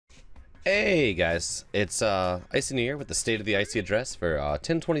Hey guys, it's IcyNewYear with the State of the Icy address for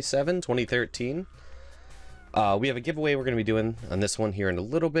 10/27/2013. We have a giveaway we're going to be doing on this one here in a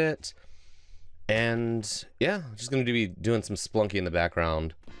little bit. And yeah, just going to be doing some Splunky in the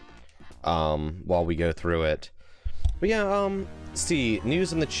background while we go through it. But yeah, let's see,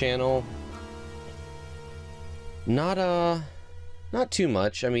 news on the channel. Not too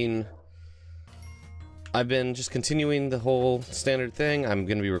much. I mean, I've been just continuing the whole standard thing. I'm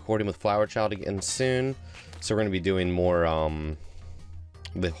going to be recording with Flower Child again soon. So we're going to be doing more,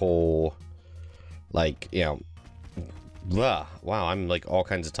 the whole, like, you know, blah. Wow, I'm like all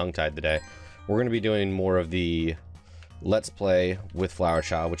kinds of tongue-tied today. We're going to be doing more of the Let's Play with Flower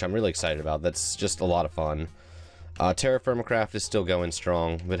Child, which I'm really excited about. That's just a lot of fun. Terra Firmacraft is still going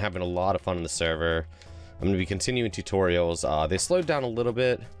strong. Been having a lot of fun on the server. I'm going to be continuing tutorials. They slowed down a little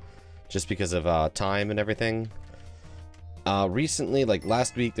bit, just because of time and everything. Recently, like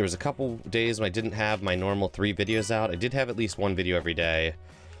last week, there was a couple days when I didn't have my normal 3 videos out. I did have at least 1 video every day.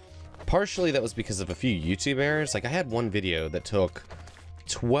 Partially that was because of a few YouTube errors. Like I had one video that took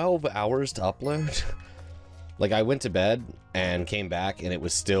 12 hours to upload. Like I went to bed and came back and it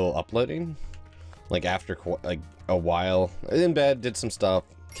was still uploading. Like after like a while, in bed, did some stuff,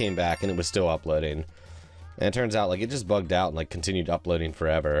 came back and it was still uploading. And it turns out like it just bugged out and like continued uploading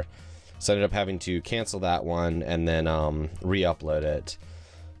forever. So I ended up having to cancel that one and then re-upload it.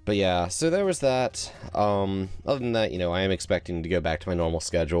 But yeah, so there was that. Other than that, you know, I am expecting to go back to my normal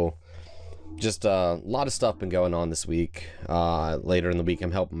schedule. Just a lot of stuff been going on this week. Later in the week,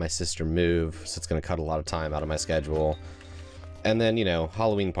 I'm helping my sister move, so it's going to cut a lot of time out of my schedule. And then, you know,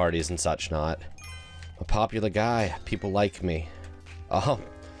 Halloween parties and such not. A popular guy. People like me.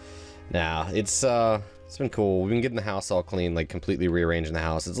 Nah, it's been cool. We've been getting the house all clean, like completely rearranging the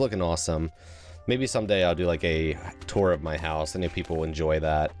house. It's looking awesome. Maybe someday I'll do like a tour of my house. I know people will enjoy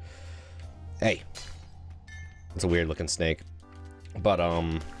that. Hey. It's a weird looking snake. But, I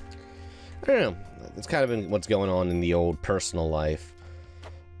don't know. It's kind of been what's going on in the old personal life.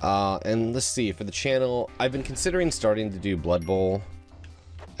 And let's see, for the channel, I've been considering starting to do Blood Bowl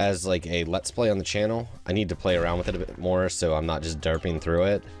as like a Let's Play on the channel. I need to play around with it a bit more so I'm not just derping through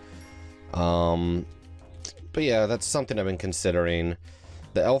it. But yeah, that's something I've been considering.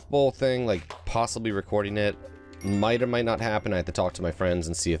 The Elf Bowl thing, like possibly recording it, might or might not happen. I have to talk to my friends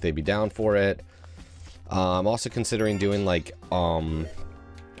and see if they'd be down for it. I'm also considering doing like, we're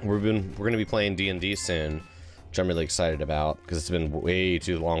gonna be playing D&D soon, which I'm really excited about because it's been way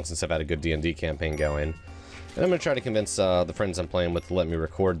too long since I've had a good D&D campaign going. And I'm gonna try to convince the friends I'm playing with to let me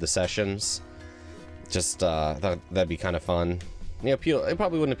record the sessions. Just that'd be kind of fun. You know, it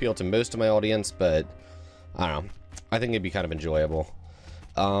probably wouldn't appeal to most of my audience, but I don't know. I think it'd be kind of enjoyable.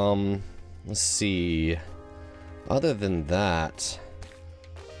 Let's see. Other than that,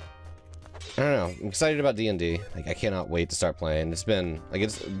 I don't know. I'm excited about D&D. Like, I cannot wait to start playing. It's been, like,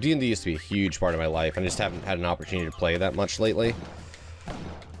 D&D used to be a huge part of my life. I just haven't had an opportunity to play that much lately.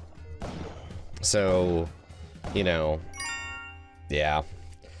 So, you know, yeah.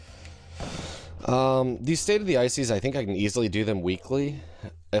 These State of the Icies, I think I can easily do them weekly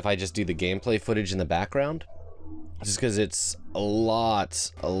if I just do the gameplay footage in the background. Just because it's a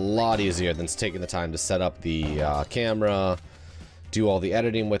lot easier than taking the time to set up the camera, do all the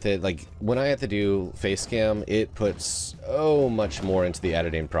editing with it. Like, when I have to do face cam, it puts so much more into the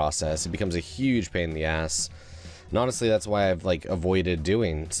editing process. It becomes a huge pain in the ass. And honestly, that's why I've, like, avoided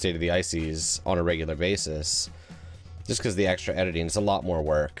doing State of the Icies on a regular basis. Just because the extra editing is a lot more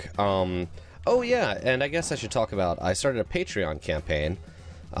work. Oh yeah, and I guess I should talk about, I started a Patreon campaign.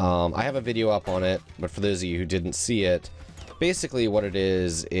 I have a video up on it, but for those of you who didn't see it, basically what it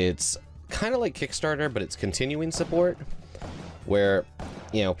is, it's kind of like Kickstarter, but it's continuing support, where,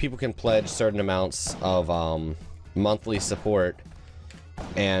 you know, people can pledge certain amounts of monthly support,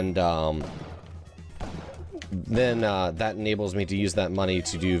 and then that enables me to use that money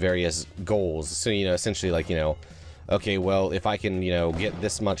to do various goals. So, you know, essentially like, you know, okay, well, if I can, you know, get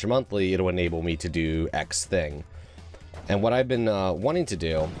this much monthly, it'll enable me to do X thing. And what I've been wanting to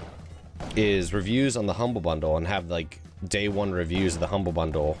do is reviews on the Humble Bundle and have, like, day 1 reviews of the Humble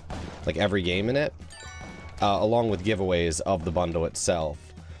Bundle, like, every game in it, along with giveaways of the bundle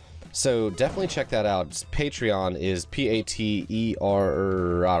itself. So definitely check that out. Patreon is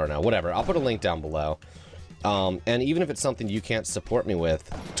P-A-T-E-R, I don't know, whatever. I'll put a link down below. And even if it's something you can't support me with,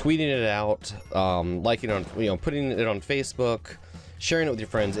 tweeting it out, liking it on, you know, putting it on Facebook, sharing it with your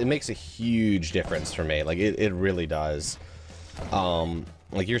friends, it makes a huge difference for me. Like, it really does.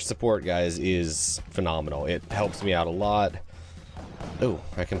 Like, your support, guys, is phenomenal. It helps me out a lot. Oh,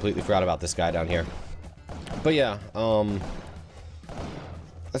 I completely forgot about this guy down here. But yeah,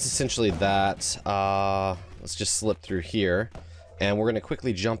 that's essentially that. Let's just slip through here, and we're going to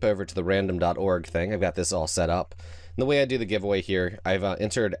quickly jump over to the random.org thing. I've got this all set up. And the way I do the giveaway here, I've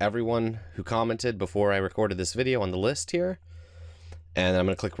entered everyone who commented before I recorded this video on the list here. And I'm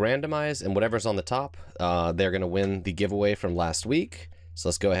going to click randomize, and whatever's on the top, they're going to win the giveaway from last week. So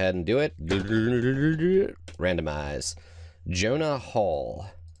let's go ahead and do it. Randomize. Jonah Hall.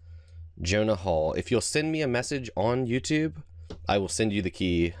 Jonah Hall. If you'll send me a message on YouTube, I will send you the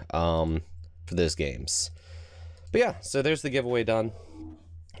key for those games. But yeah, so there's the giveaway done.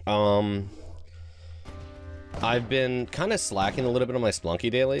 I've been kind of slacking a little bit on my Splunky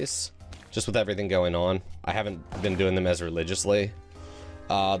dailies, just with everything going on. I haven't been doing them as religiously.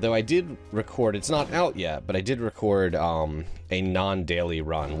 Though I did record, it's not out yet, but I did record a non-daily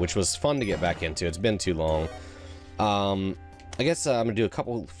run, which was fun to get back into. It's been too long. I guess I'm going to do a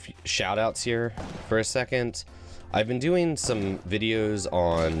couple shout-outs here for a second. I've been doing some videos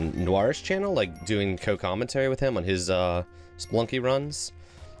on Noir's channel, like doing co-commentary with him on his Splunky runs.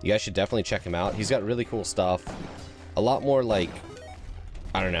 You guys should definitely check him out. He's got really cool stuff. A lot more like,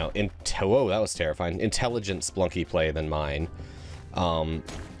 I don't know, whoa, that was terrifying. Intelligent Splunky play than mine.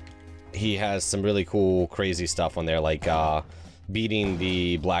 He has some really cool, crazy stuff on there, like beating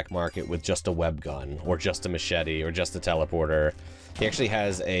the black market with just a web gun, or just a machete, or just a teleporter. He actually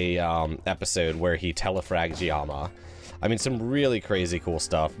has a episode where he telefrags Yama. I mean, some really crazy cool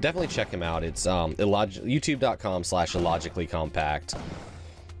stuff. Definitely check him out. It's youtube.com/illogicallycompact.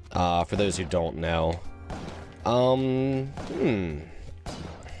 For those who don't know.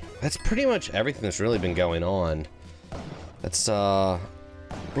 That's pretty much everything that's really been going on. That's the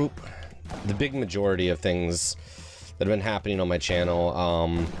big majority of things that have been happening on my channel.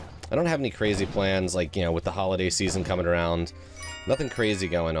 I don't have any crazy plans, like, you know, with the holiday season coming around. Nothing crazy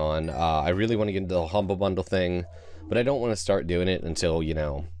going on. I really want to get into the Humble Bundle thing, but I don't want to start doing it until, you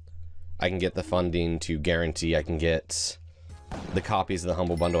know, I can get the funding to guarantee I can get the copies of the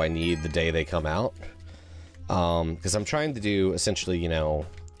Humble Bundle I need the day they come out. Because I'm trying to do, essentially, you know,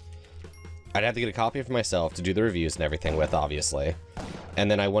 I'd have to get a copy for myself to do the reviews and everything with, obviously. And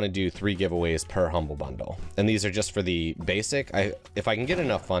then I want to do 3 giveaways per Humble Bundle. And these are just for the basic. If I can get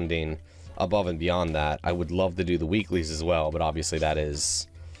enough funding above and beyond that, I would love to do the weeklies as well, but obviously that is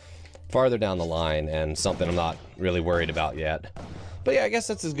farther down the line and something I'm not really worried about yet. But yeah, I guess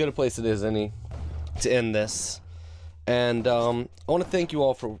that's as good a place as it is any to end this. And I want to thank you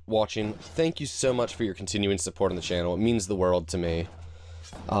all for watching. Thank you so much for your continuing support on the channel. It means the world to me.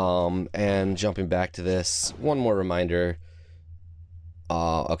 And jumping back to this, one more reminder.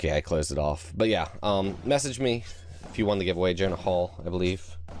 Okay, I closed it off. But yeah, message me if you won the giveaway, Jonah Hall, I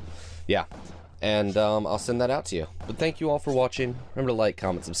believe. Yeah, and I'll send that out to you. But thank you all for watching. Remember to like,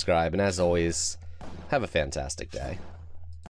 comment, subscribe, and as always, have a fantastic day.